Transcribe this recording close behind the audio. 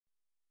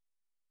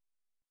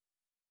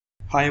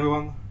Hi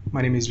everyone,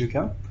 my name is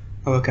Luca.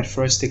 I work at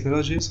Forest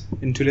Technologies,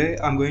 and today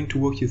I'm going to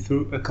walk you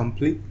through a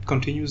complete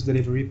continuous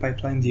delivery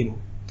pipeline demo.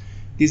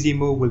 This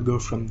demo will go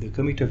from the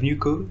commit of new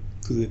code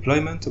to the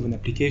deployment of an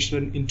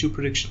application into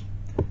production,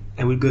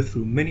 and will go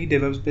through many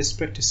DevOps best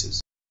practices.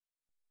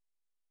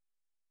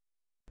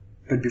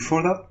 But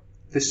before that,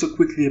 let's talk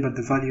quickly about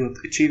the value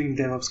that achieving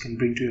DevOps can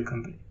bring to your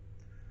company.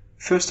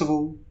 First of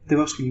all,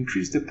 DevOps will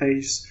increase the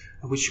pace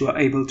at which you are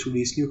able to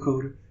release new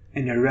code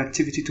and your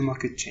reactivity to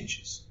market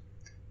changes.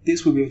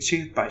 This will be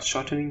achieved by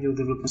shortening your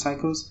development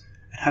cycles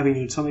and having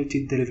an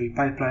automated delivery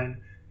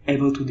pipeline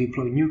able to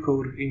deploy new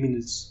code in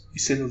minutes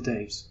instead of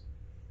days.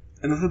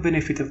 Another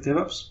benefit of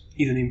DevOps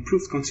is an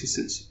improved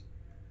consistency.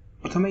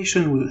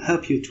 Automation will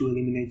help you to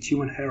eliminate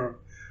human error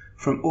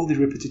from all the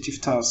repetitive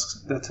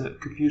tasks that a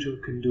computer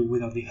can do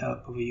without the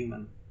help of a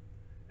human.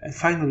 And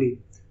finally,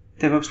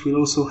 DevOps will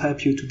also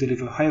help you to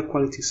deliver higher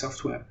quality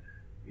software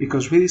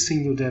because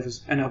releasing your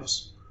devs and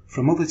ops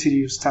from all the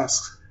tedious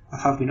tasks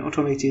that have been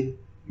automated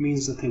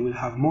means that they will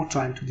have more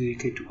time to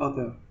dedicate to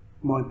other,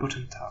 more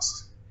important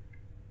tasks.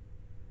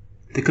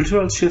 The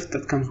cultural shift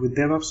that comes with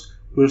DevOps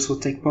will also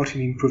take part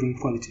in improving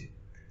quality.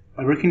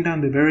 By breaking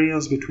down the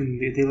barriers between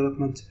the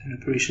development and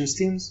operations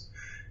teams,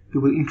 you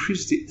will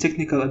increase the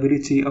technical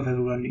ability of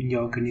everyone in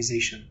your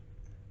organization.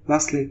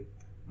 Lastly,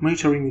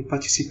 monitoring will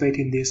participate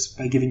in this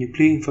by giving you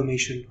clear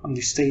information on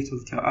the state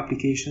of your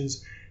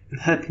applications and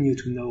helping you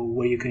to know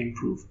where you can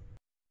improve.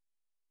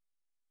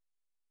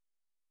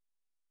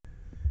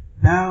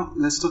 Now,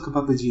 let's talk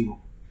about the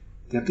demo.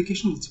 The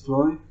application we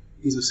deploy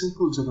is a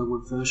simple Java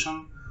web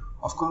version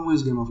of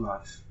Conway's Game of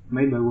Life,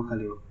 made by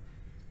Wocalero.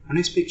 On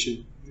this picture,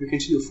 you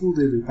can see the full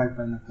delivery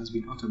pipeline that has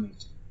been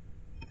automated.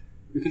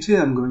 You can see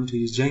that I'm going to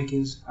use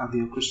Jenkins as the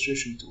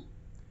orchestration tool.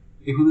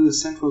 It will be the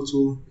central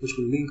tool which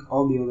will link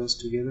all the others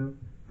together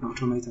and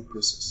automate our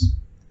process.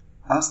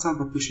 I'll start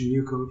by pushing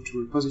new code to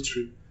a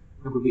repository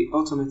that will be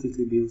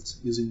automatically built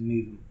using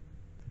Maven.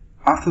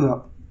 After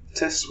that,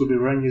 tests will be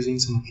run using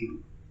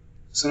SonarQube.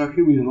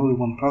 SonarQube is an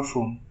all-in-one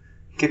platform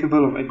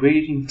capable of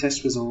aggregating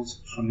test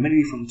results from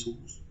many different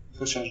tools,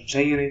 such as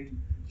JMeter,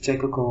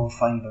 JCoco, or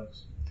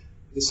Finebugs.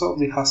 It solves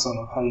the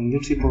hassle of having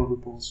multiple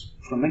reports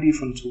from many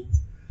different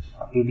tools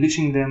and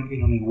publishing them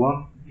in only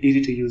one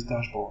easy-to-use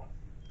dashboard.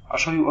 I'll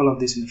show you all of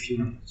this in a few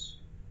minutes.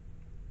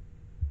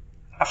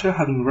 After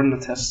having run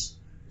the tests,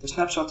 the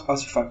snapshot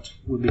artifact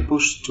will be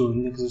pushed to a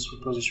Nexus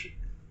repository,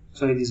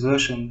 so it is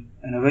versioned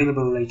and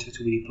available later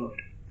to be deployed.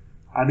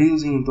 I'll be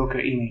using a Docker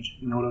image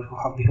in order to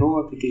have the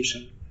whole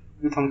application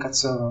with Tomcat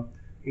server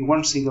in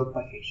one single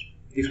package.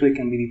 This way it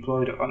can be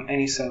deployed on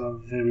any server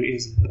very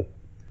easily.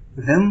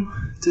 Then,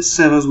 test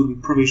servers will be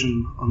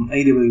provisioned on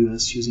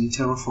AWS using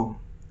Terraform,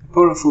 a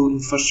powerful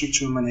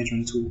infrastructure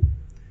management tool.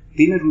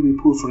 The image will be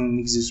pulled from the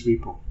Nexus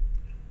repo.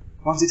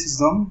 Once this is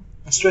done,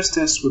 a stress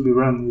test will be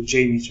run with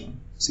JMeter,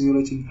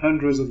 simulating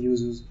hundreds of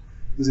users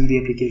using the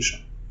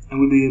application, and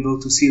we'll be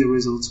able to see the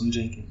results on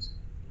Jenkins.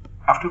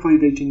 After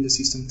validating the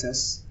system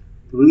tests,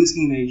 the release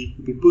image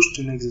will be pushed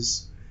to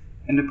Nexus,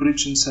 and the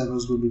production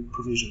servers will be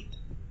provisioned.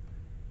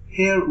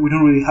 Here, we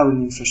don't really have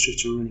any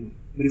infrastructure running,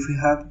 but if we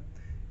had,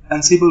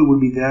 Ansible would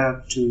be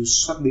there to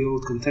swap the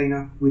old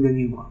container with a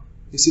new one.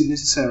 This is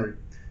necessary,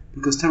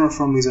 because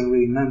Terraform isn't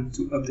really meant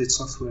to update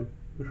software,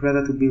 but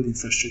rather to build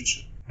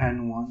infrastructure.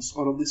 And once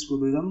all of this will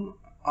be done,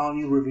 our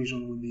new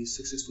revision will be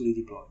successfully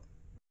deployed.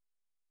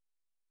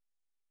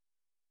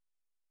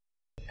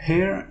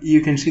 Here,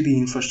 you can see the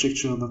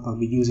infrastructure that I'll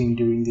be using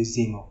during this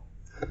demo.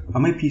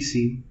 On my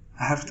PC,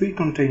 I have 3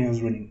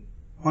 containers running,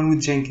 one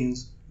with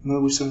Jenkins,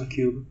 another with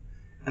SonarQube,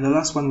 and the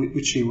last one with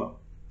Uchiwa,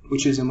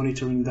 which is a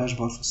monitoring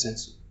dashboard for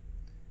Sensu.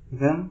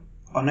 Then,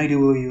 on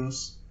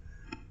AWS,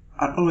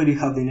 I already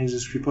have the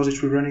Nexus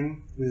repository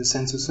running with a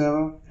Sensu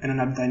server and an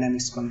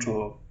AppDynamics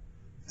controller.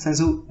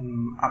 Sensu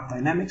and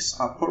AppDynamics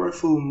are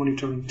powerful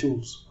monitoring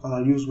tools that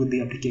I'll use with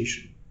the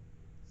application.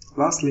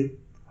 Lastly,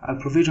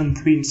 I'll provision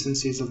 3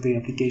 instances of the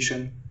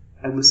application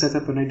and will set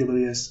up an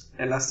AWS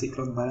Elastic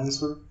Load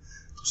Balancer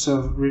to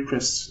serve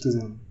requests to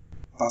them.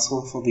 That's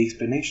all for the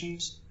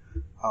explanations.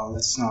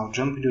 Let's now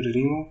jump into the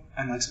demo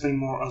and I'll explain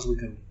more as we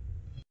go.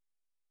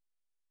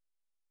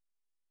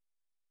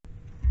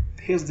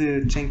 Here's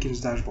the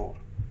Jenkins dashboard,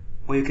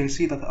 where you can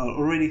see that I'll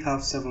already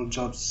have several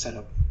jobs set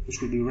up,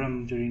 which will be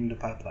run during the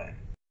pipeline.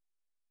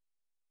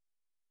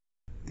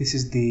 This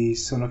is the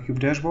SonarQube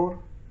dashboard,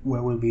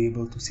 where we'll be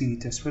able to see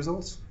the test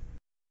results.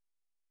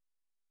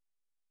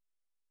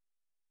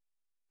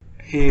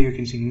 Here you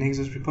can see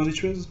Nexus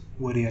repositories,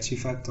 where the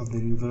artifact of the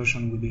new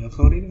version will be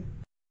uploaded.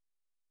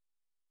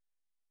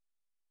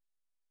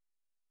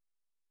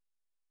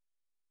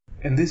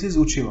 And this is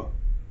Uchiwa.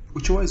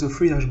 Uchiwa is a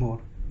free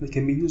dashboard that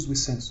can be used with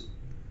Sensu.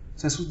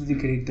 Sensu's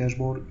dedicated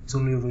dashboard is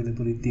only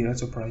available in the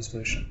enterprise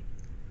version.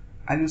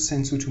 I use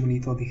Sensu to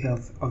monitor the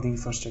health of the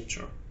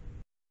infrastructure.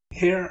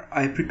 Here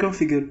I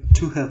pre-configured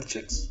 2 health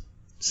checks.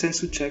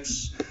 Sensu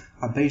checks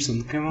are based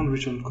on command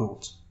return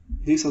codes.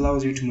 This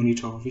allows you to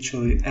monitor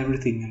virtually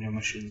everything on your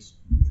machines.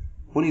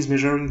 One is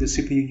measuring the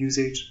CPU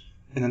usage,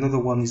 and another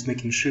one is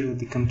making sure that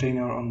the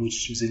container on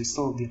which is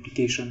installed the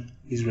application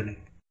is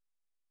running.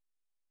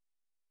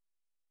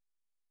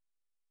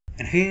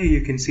 And here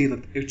you can see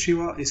that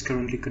Uchiwa is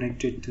currently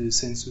connected to the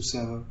Sensu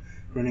server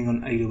running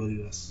on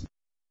AWS.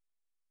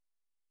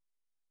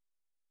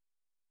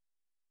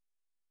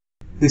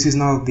 This is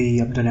now the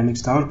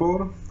AppDynamics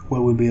dashboard,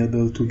 where we'll be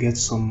able to get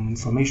some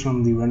information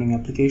on the running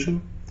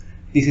application.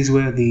 This is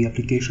where the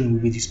application will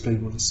be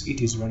displayed once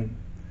it is running.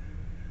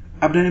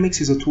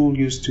 AppDynamics is a tool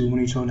used to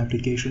monitor an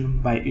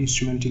application by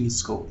instrumenting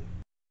its code.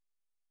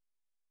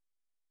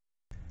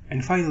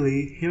 And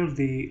finally, here's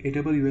the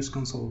AWS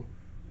console,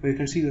 where you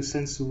can see the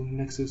Sensu,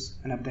 Nexus,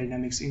 and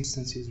AppDynamics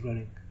instances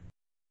running.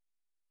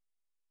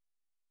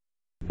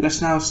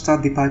 Let's now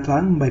start the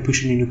pipeline by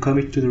pushing a new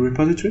commit to the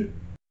repository.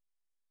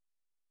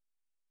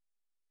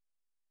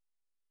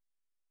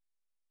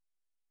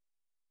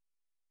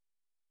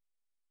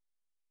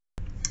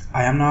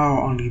 I am now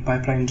on the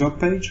pipeline job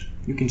page.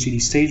 You can see the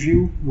stage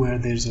view where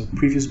there's a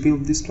previous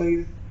build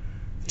displayed.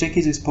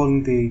 Jenkins is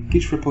polling the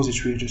Git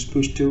repository just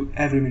pushed to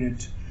every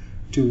minute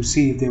to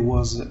see if there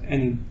was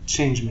any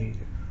change made.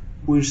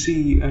 We'll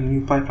see a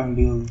new pipeline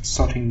build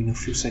starting in a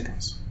few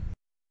seconds.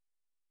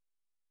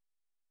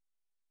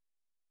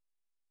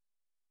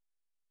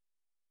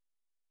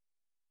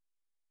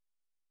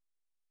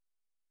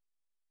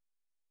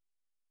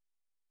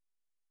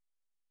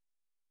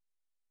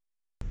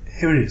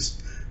 Here it is.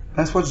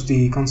 Let's watch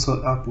the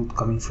console output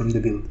coming from the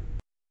build.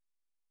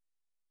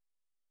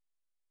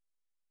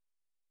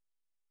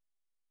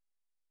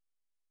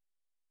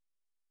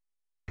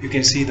 You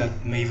can see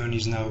that Maven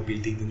is now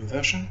building the new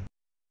version.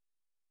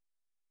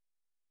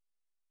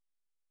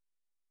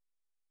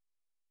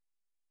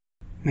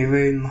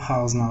 Maven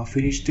has now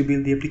finished to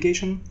build the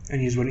application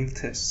and is running the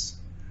tests.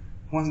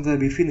 Once they'll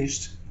be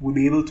finished, we'll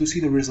be able to see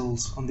the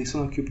results on the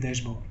SonarQube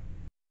dashboard.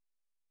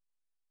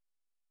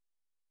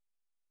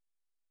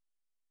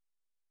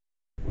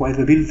 While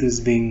the build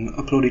is being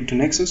uploaded to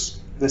Nexus,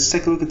 let's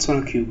take a look at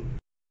SonarQube.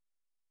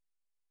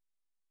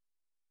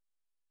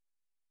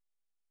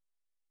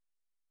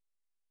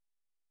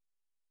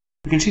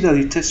 You can see that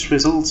the test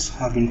results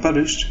have been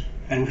published,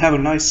 and we have a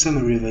nice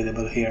summary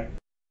available here.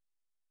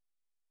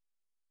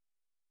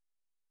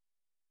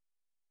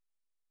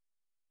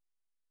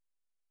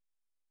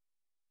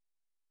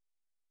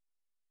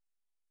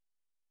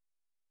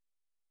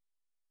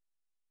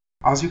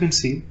 As you can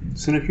see,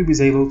 SonarQube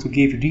is able to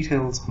give you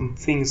details on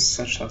things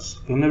such as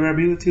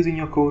vulnerabilities in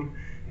your code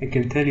and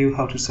can tell you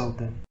how to solve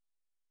them.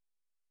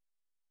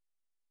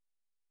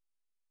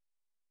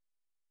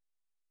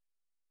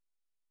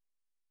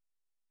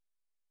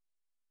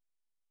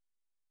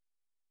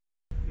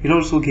 It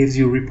also gives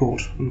you a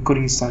report on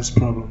coding styles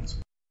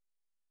problems.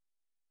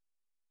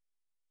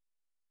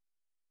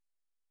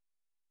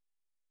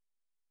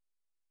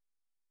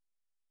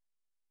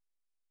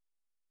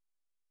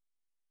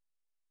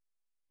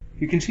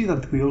 You can see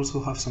that we also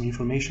have some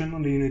information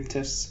on the unit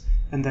tests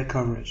and their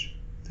coverage.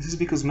 This is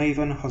because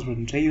Maven has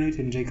run JUnit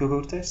and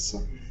JCover tests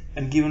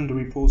and given the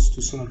reports to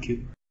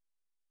SonarQube.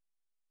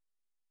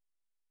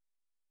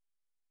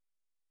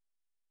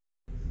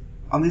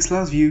 On this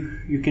last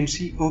view, you can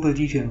see all the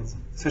details,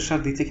 such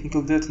as the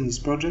technical debt on this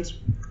project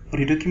or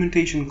the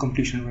documentation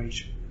completion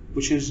rate,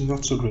 which is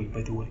not so great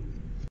by the way.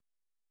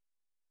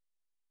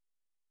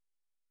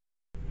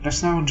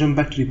 Let's now jump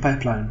back to the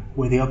pipeline,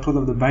 where the upload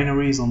of the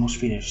binary is almost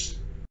finished.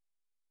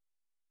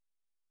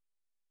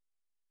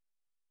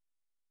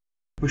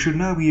 We should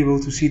now be able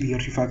to see the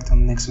artifact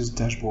on Nexus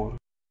dashboard.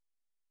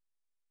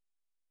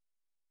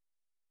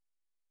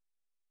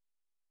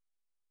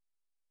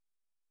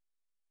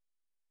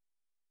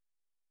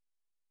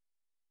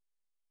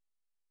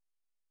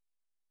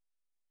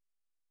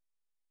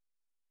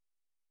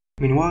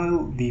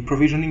 Meanwhile, the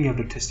provisioning of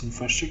the test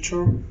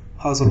infrastructure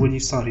has already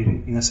started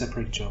in a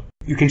separate job.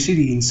 You can see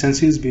the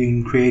instances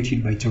being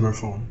created by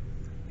Terraform.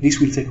 This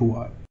will take a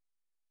while.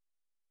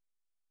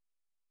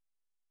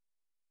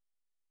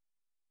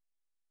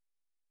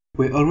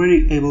 We're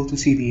already able to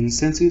see the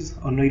instances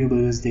on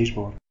AWS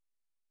dashboard.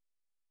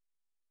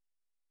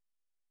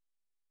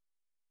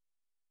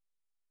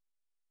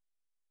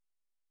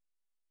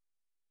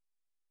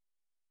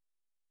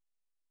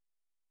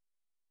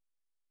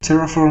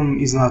 Terraform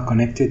is now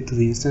connected to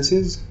the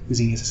instances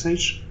using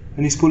SSH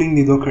and is pulling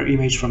the Docker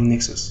image from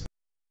Nexus.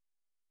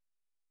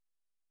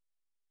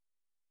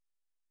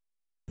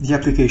 The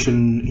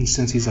application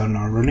instances are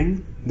now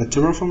running, but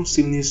Terraform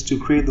still needs to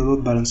create the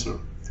load balancer.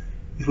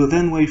 It will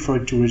then wait for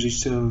it to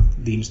register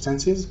the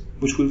instances,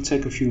 which will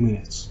take a few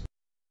minutes.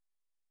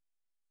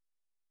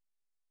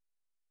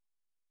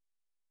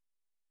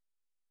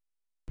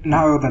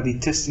 Now that the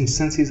test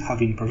instances have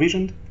been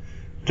provisioned,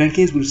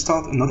 Jenkins will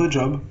start another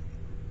job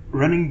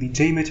running the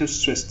JMeter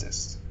stress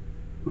test.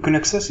 We can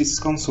access its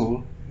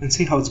console and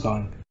see how it's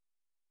going.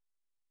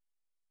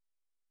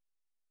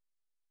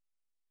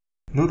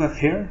 Note that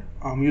here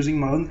I'm using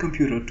my own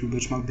computer to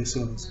benchmark the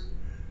servers.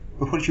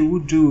 But what you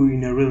would do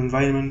in a real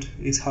environment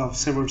is have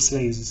several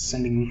slaves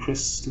sending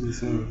requests to the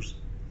servers.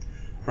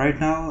 Right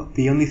now,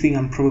 the only thing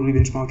I'm probably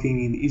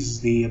benchmarking in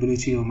is the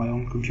ability of my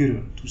own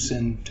computer to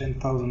send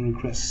 10,000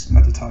 requests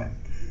at a time,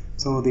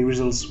 so the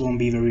results won't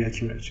be very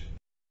accurate.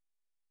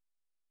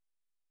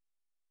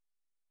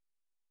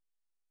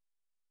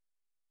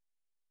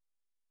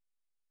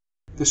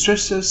 The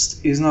stress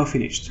test is now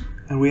finished,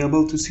 and we are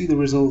able to see the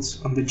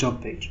results on the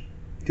job page.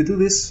 To do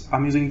this,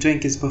 I'm using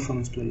Jenkins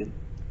Performance plugin.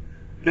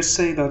 Let's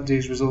say that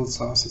these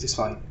results are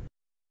satisfying.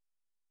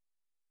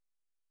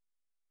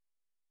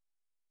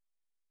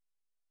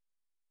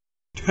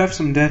 To have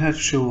some data to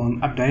show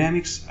on App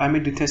Dynamics, I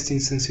made the test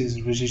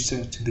instances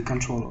registered to the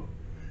controller.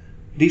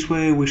 This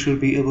way we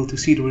should be able to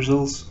see the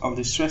results of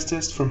the stress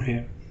test from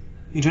here.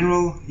 In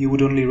general, you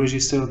would only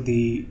register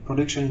the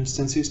production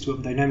instances to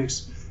App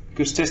Dynamics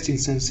because test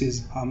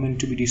instances are meant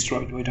to be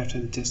destroyed right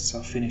after the tests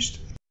are finished.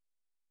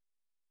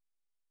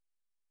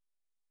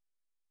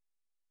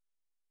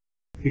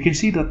 You can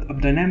see that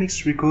App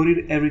Dynamics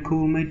recorded every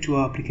call made to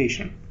our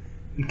application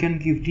and can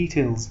give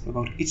details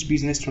about each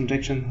business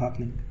transaction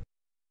happening.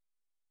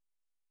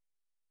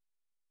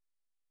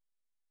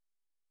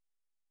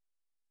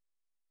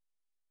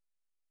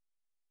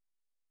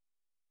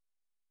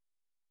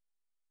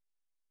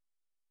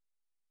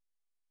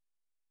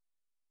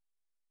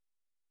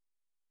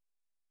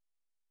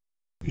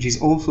 It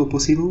is also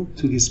possible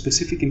to give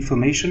specific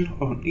information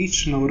on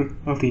each node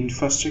of the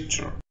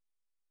infrastructure.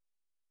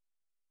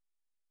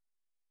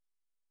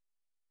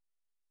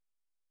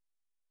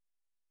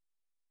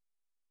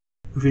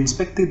 We've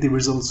inspected the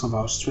results of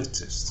our stress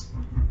test,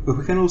 but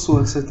we can also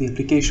access the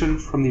application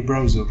from the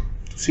browser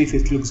to see if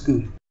it looks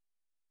good.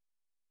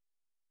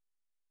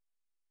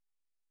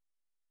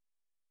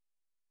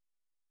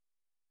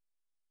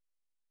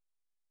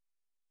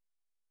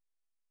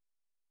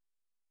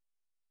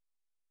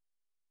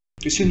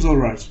 It seems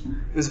alright.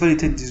 Let's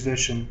validate this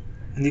version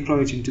and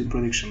deploy it into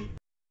production.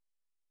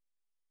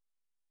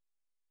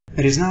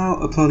 It is now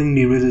uploading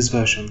the release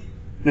version.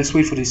 Let's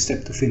wait for this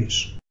step to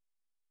finish.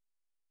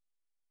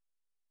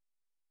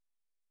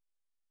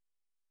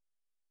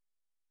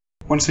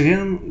 Once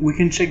again, we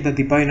can check that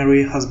the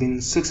binary has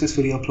been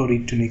successfully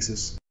uploaded to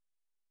Nexus.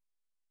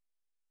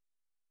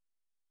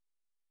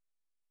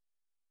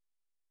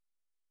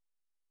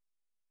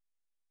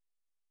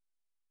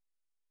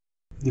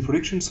 The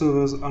production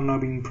servers are now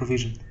being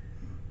provisioned.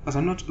 As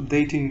I'm not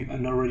updating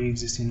an already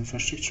existing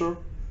infrastructure,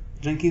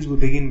 Jenkins will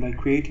begin by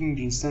creating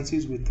the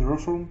instances with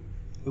Terraform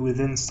and will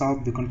then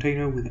start the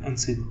container with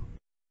Ansible.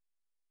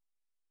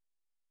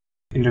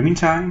 In the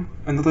meantime,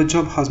 another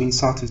job has been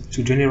started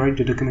to generate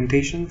the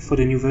documentation for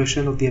the new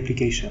version of the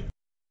application.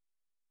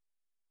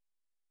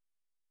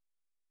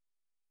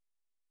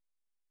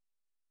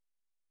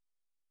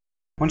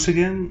 Once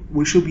again,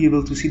 we should be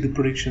able to see the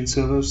production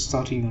servers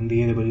starting on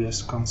the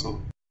AWS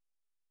console.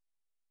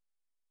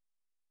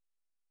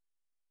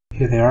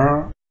 Here they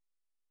are.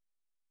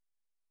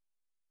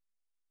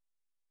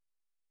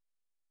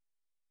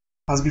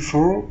 As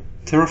before,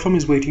 Terraform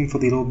is waiting for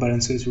the load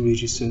balancer to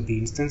register the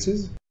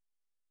instances.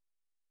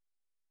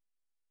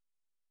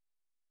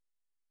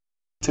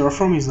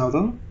 Terraform is now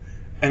done,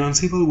 and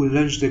Ansible will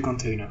launch the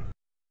container.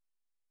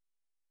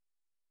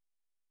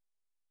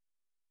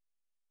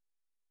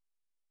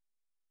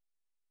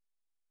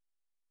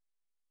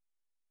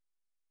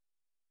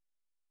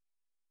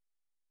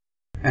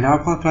 And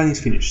our pipeline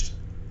is finished.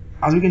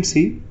 As you can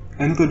see,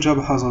 another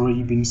job has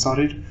already been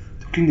started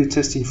to clean the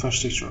test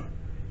infrastructure.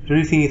 The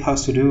only thing it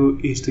has to do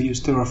is to use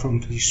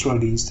Terraform to destroy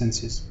the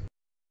instances.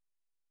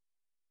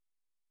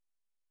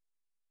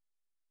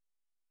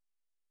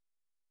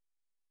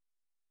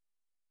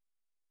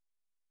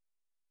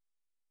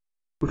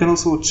 We can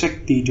also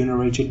check the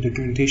generated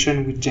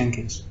documentation with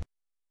Jenkins.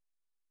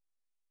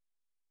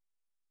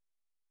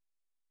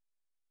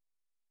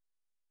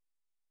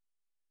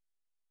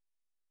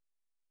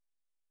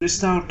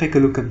 Let's now take a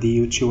look at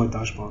the UQ&I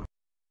dashboard.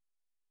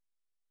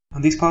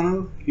 On this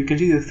panel, you can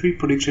see the 3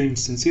 production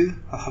instances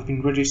that have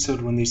been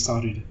registered when they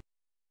started.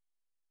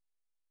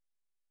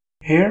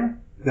 Here,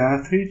 there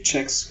are 3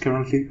 checks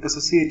currently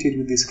associated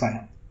with this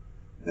client.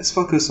 Let's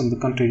focus on the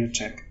container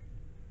check.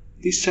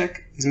 This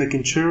check is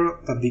making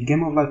sure that the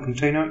Game of Life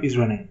container is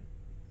running.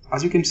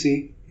 As you can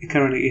see, it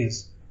currently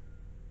is.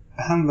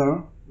 A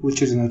handler,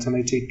 which is an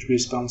automated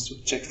response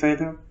to check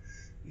failure,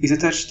 is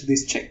attached to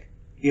this check.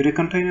 If the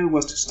container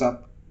was to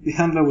stop, the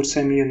handler would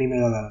send me an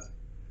email alert.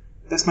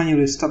 Let's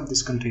manually stop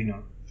this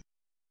container.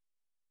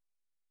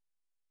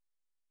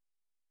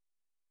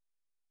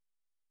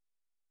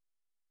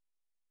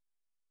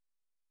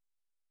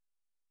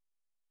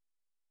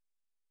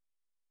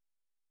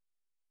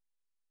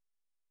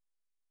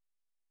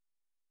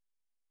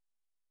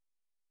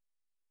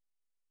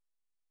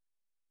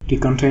 The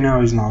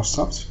container is now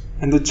stopped,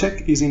 and the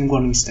check is in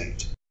running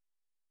state.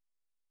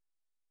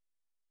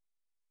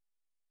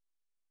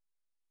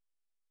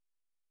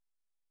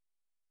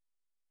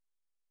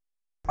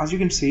 As you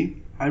can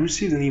see, I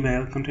received an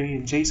email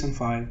containing a JSON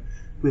file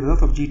with a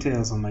lot of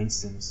details on my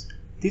instance.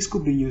 This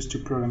could be used to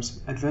program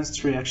some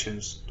advanced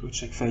reactions to a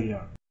check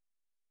failure.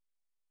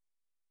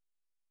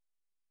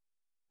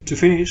 To To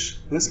finish,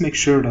 let's make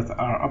sure that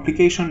our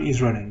application is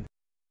running.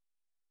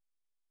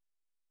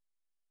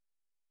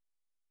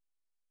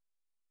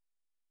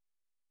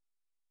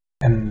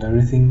 And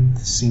everything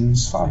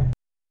seems fine.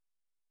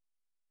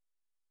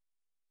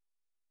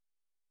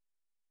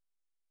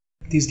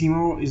 This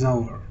demo is now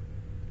over.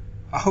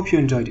 I hope you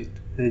enjoyed it,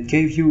 and it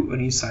gave you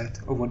an insight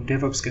of what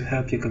DevOps can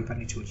help your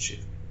company to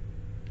achieve.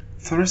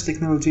 Forest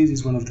Technologies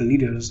is one of the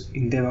leaders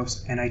in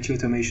DevOps and IT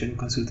automation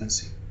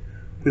consultancy,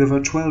 with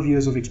over 12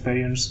 years of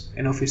experience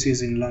and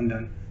offices in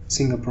London,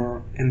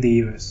 Singapore, and the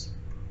US.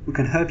 We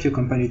can help your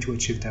company to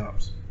achieve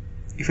DevOps.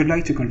 If you'd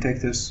like to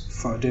contact us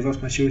for a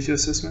DevOps maturity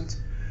assessment,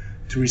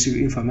 to receive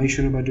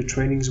information about the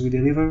trainings we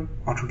deliver,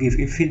 or to give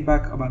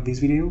feedback about this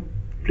video,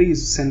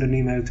 please send an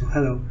email to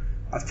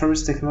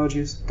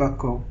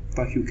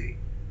hello@forresttechnologies.co.uk.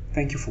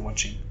 Thank you for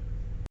watching.